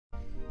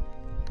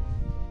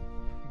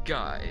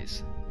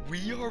Guys,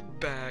 we are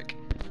back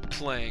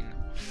playing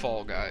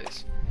Fall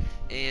Guys,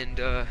 and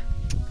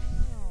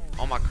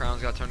all my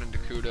crowns got turned into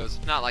kudos.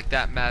 Not like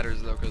that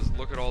matters though, because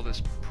look at all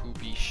this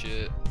poopy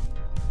shit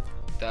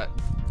that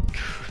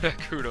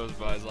kudos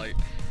buys. Like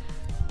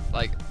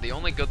the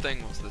only good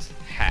thing was this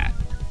hat.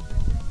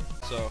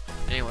 So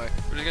anyway,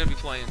 we're just gonna be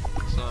playing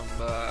some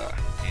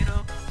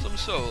some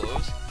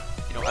solos.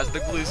 You know, as the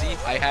Glizzy,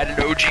 I had an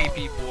OG,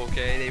 people.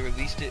 Okay, they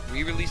released it,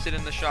 re-released it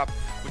in the shop,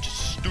 which is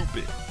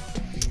stupid.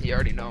 You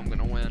already know I'm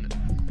gonna win.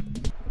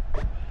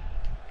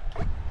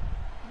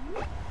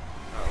 Alright,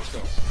 let's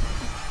go.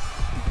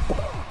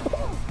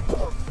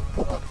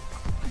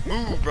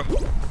 Move, bro.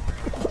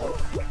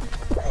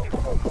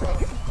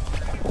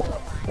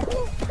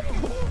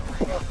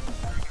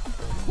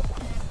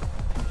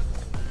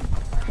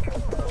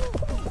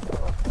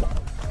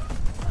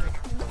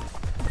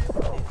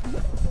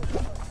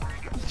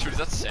 Dude, is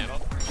that Santa?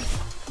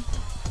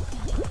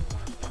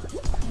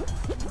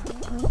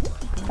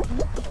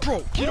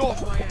 Bro, get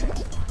off my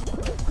ass!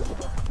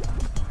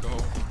 Go.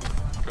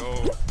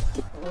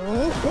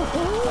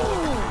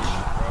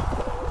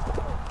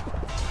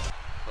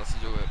 Let's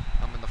do it.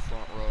 I'm in the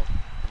front row.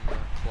 I'm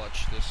gonna clutch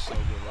this so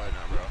good right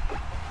now, bro.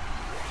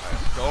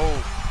 Alright, go!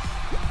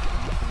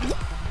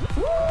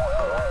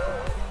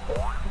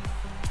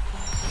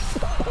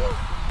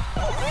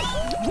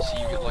 See,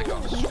 you get like a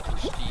super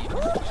speed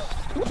boost.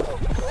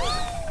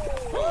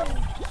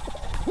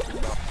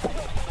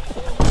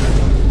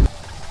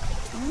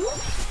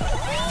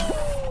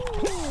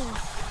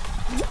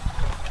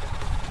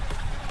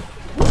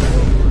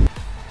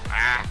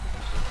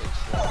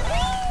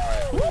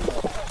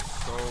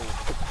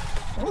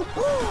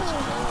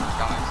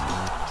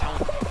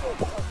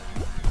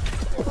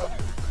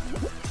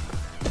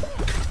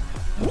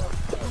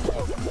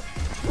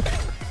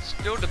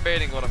 Still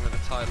debating what I'm going to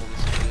title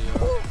this video.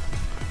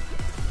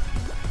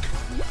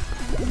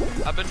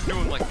 I've been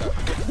doing like that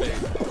clickbait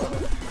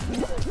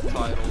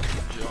title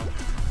jump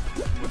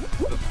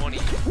with the funny,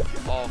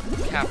 all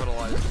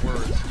capitalized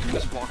words. You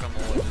just walk on the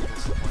ledge and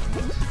stuff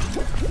like this.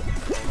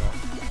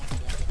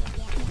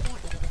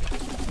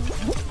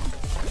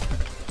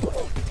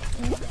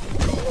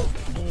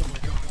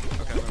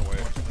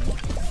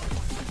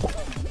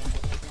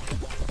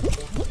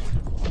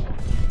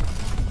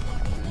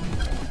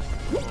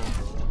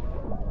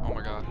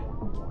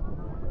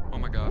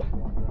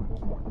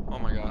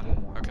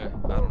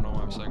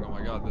 Saying, oh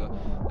my god,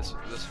 this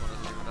one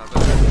isn't even that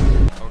bad.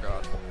 Oh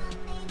god.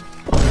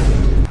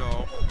 No.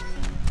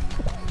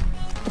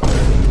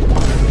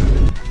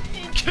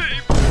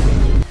 Keep!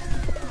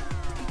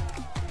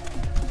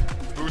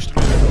 Boost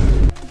me.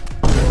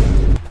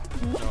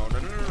 No.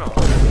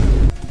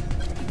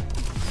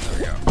 There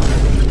we go.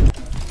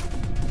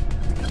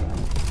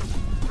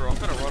 Bro, I'm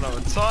gonna run out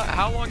of time.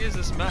 How long is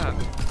this map?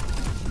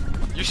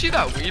 You see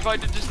that weave I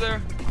did just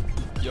there?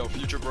 Yo,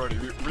 future Brody,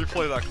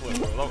 replay that clip,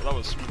 bro. That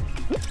was smooth.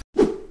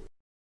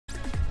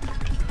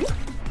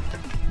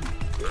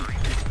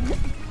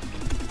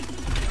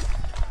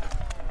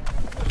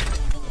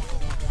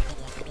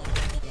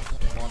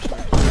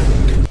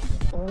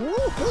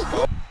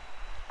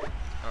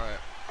 Alright,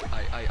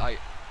 I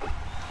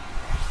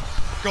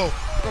go!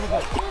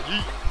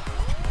 Yeet!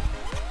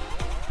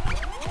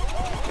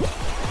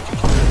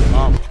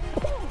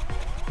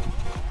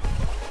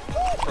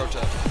 Pro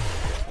tip.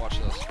 Watch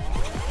this.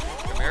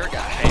 Come here,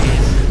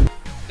 guys!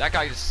 That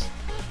guy just...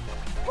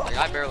 like,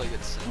 I barely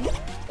get sent.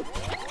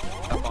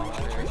 Up on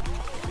that here.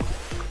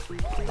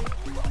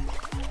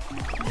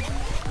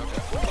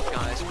 Okay,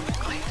 guys, I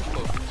need to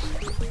focus.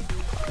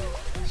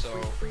 So,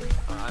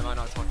 I might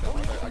not talk that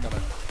much, I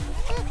gotta...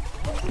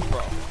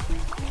 Bro.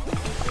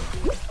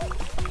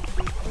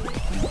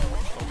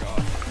 Oh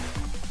god.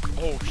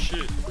 Oh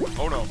shit.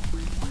 Oh no.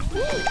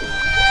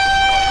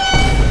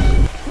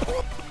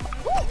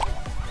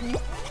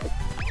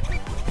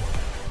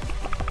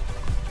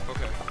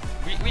 Okay.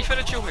 We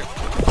finna chill here.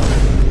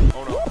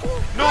 Oh no.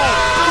 No!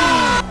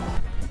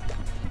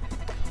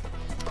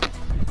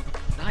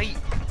 Night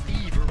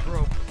fever,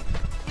 bro.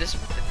 This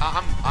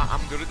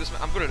I'm good at this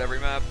map. I'm good at every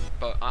map,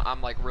 but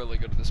I'm like really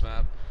good at this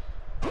map.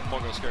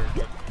 Don't go scared.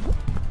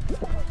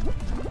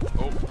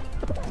 Oh,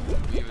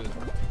 weave it.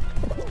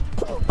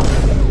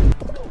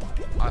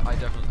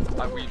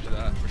 I weaved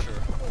that for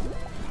sure.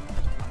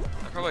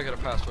 I probably could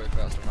have passed way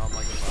faster. Now I'm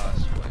like in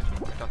last place.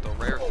 I got the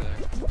rare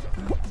thing.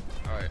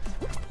 All right.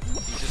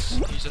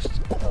 He's just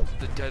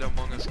the dead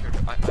Among Us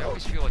character. I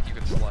always feel like you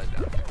can slide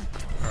down here.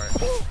 All right.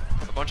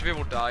 A bunch of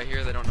people die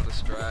here. They don't know the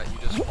strat. You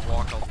just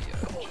walk on the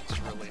edge. It's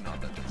really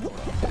not that difficult.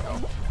 You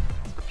know,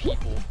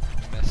 people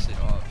mess it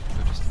up.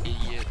 They're just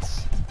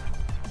idiots.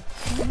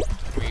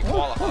 We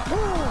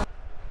qualify.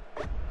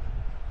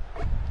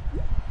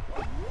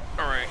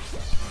 Alright.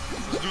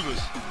 Let's do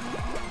this.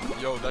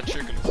 Yo, that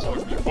chicken is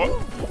sucking me. What?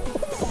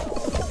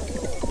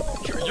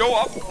 Yo,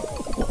 up!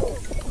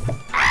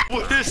 Ah,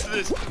 what is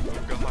this? Oh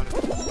god.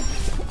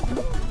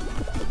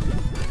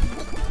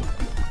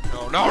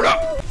 No.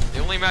 The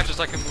only matches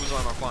I can lose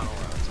on our final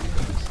rounds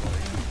because,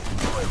 like...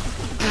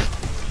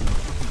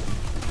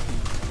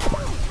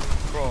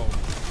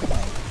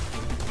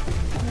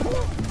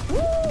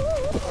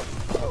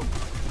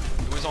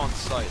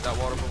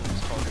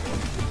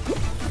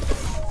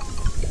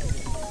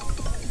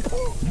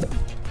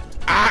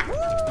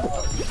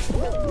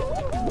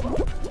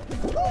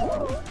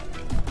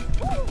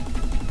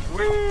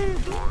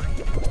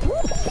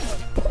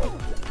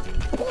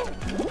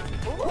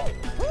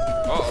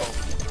 Uh-oh.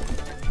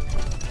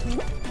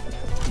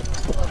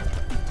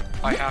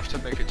 I have to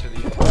make it to the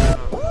end.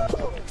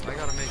 I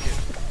gotta make it.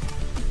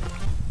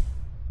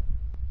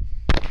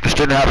 Just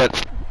didn't have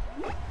it.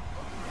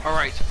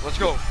 Alright, let's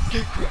go.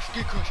 Gate crush,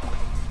 gate crush.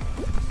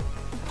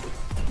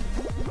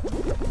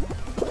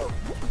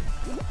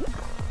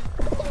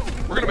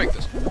 We're gonna make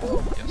this.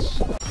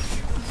 Yes.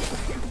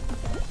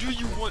 Do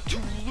you want to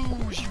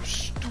lose, you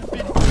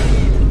stupid?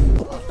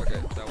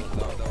 Okay, that was a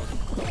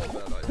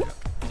bad idea.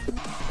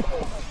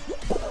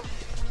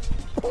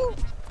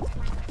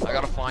 I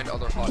gotta find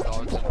other hot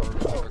dogs in order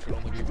so there can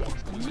only be one.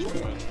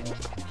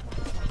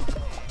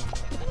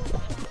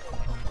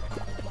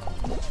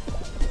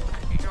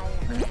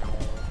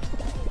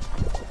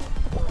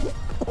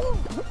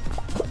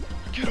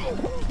 Get up!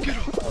 Get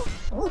up!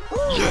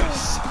 Yes!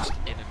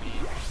 Enemy.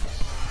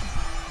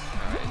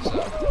 Alright, so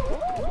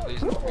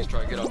these enemies try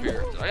to get up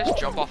here. Did I just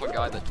jump off a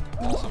guy that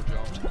also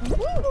jumped?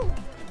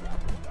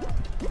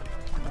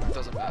 It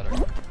doesn't matter.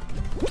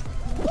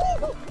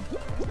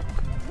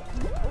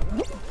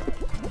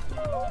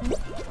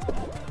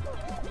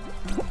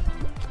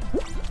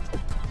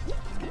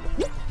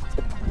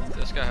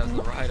 This guy has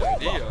the right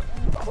idea.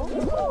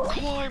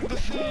 Climb the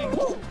thing!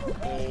 Oh,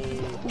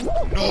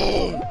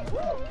 no!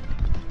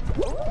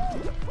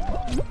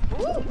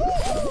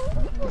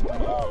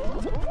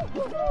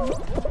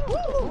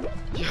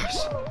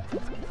 Yes!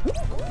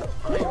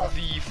 I'm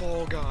the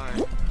fall guy.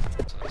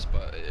 It's nice,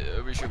 but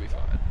we should be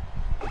fine.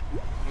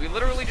 We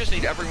literally just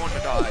need everyone to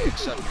die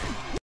except me.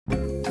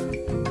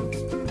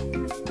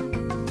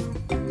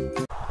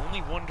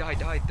 Only one guy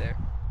died there.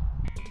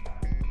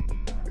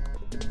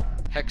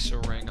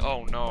 Hexa ring.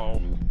 Oh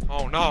no.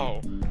 Oh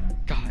no.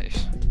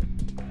 Guys.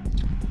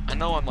 I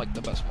know I'm like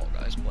the best Fall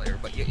Guys player,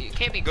 but you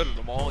can't be good at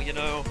them all, you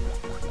know?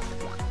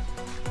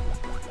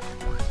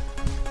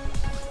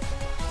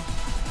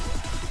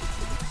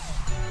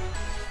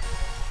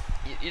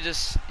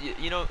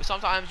 You know,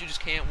 sometimes you just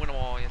can't win them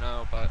all, you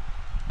know, but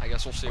I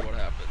guess we'll see what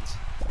happens.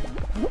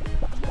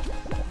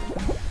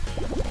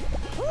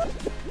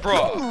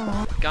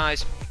 Bruh.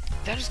 Guys,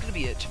 that is gonna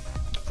be it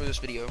for this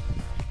video.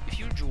 If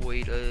you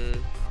enjoyed,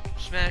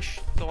 smash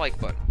the like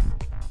button.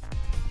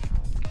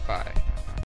 Bye.